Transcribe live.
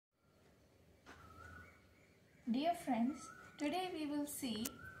Dear friends, today we will see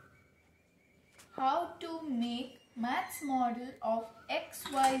how to make maths model of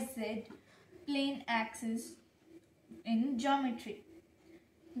XYZ plane axis in geometry.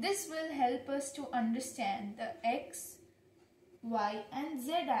 This will help us to understand the X, Y and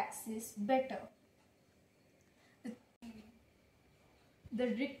Z axis better. The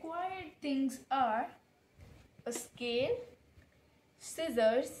required things are a scale,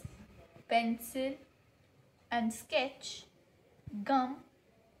 scissors, pencil and sketch, gum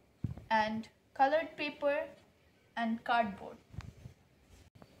and colored paper and cardboard.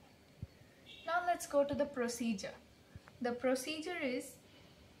 Now let's go to the procedure. The procedure is,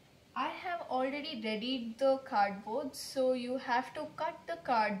 I have already readied the cardboard, so you have to cut the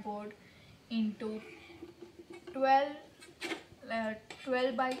cardboard into 12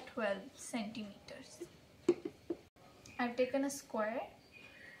 by 12 centimeters. I've taken a square.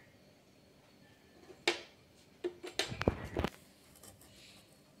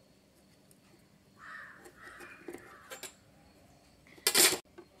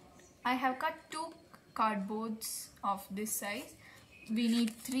 I have cut 2 cardboards of this size. We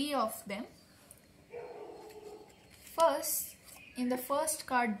need 3 of them. First, in the first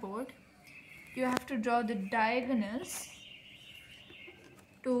cardboard, you have to draw the diagonals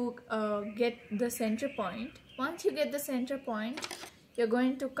to get the center point. Once you get the center point, you're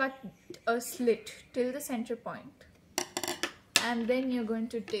going to cut a slit till the center point, and then you're going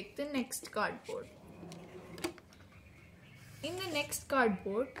to take the next cardboard. In the next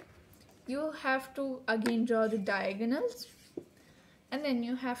cardboard, you have to again draw the diagonals, and then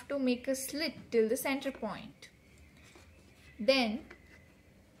you have to make a slit till the center point. Then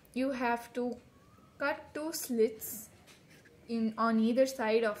you have to cut 2 slits on either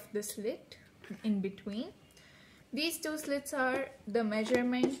side of the slit in between. These 2 slits are the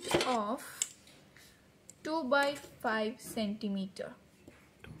measurement of 2 by 5 centimeter.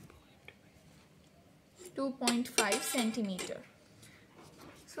 2.5 centimeter.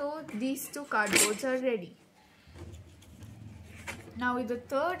 So these 2 cardboards are ready. Now with the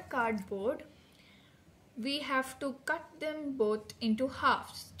third cardboard, we have to cut them both into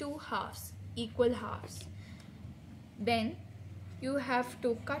halves, 2 halves, equal halves. Then you have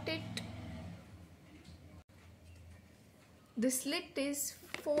to cut it. The slit is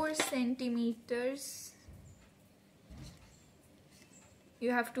 4 centimeters.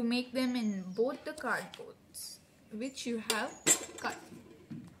 You have to make them in both the cardboards which you have cut.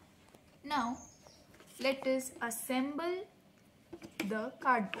 Now let us assemble the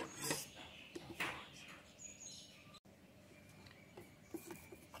cardboards.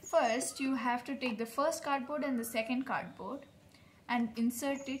 First, you have to take the first cardboard and the second cardboard and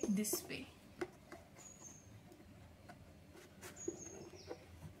insert it this way.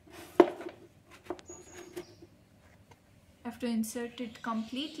 You have to insert it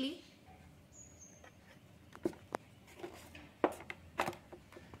completely.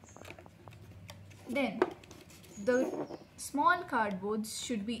 Then the small cardboards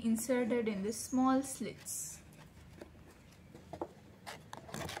should be inserted in the small slits.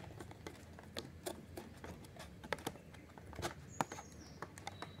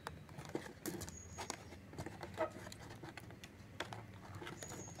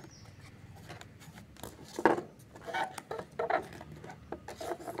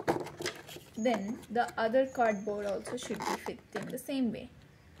 Then the other cardboard also should be fit in the same way.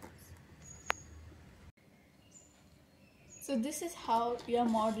 So this is how your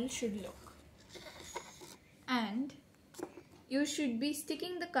model should look. And you should be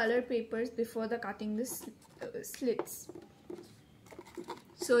sticking the color papers before the cutting the slits.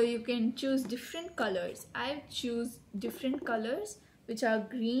 So you can choose different colors. I choose different colors which are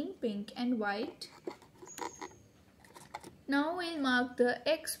green, pink and white. Now we'll mark the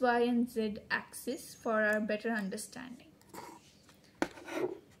X, Y and Z axis for our better understanding.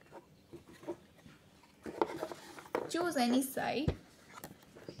 Choose any side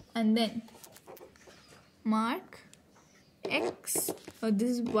and then mark X, or this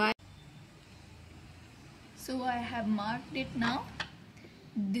is Y. So I have marked it now.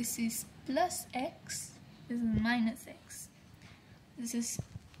 This is plus X, this is minus X. This is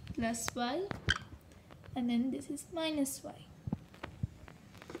plus Y and then this is minus Y.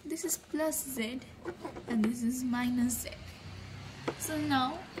 This is plus Z and this is minus Z. So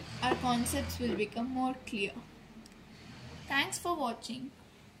now our concepts will become more clear. Thanks for watching,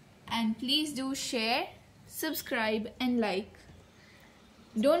 and please do share, subscribe and like.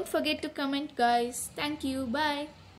 Don't forget to comment guys. Thank you. Bye.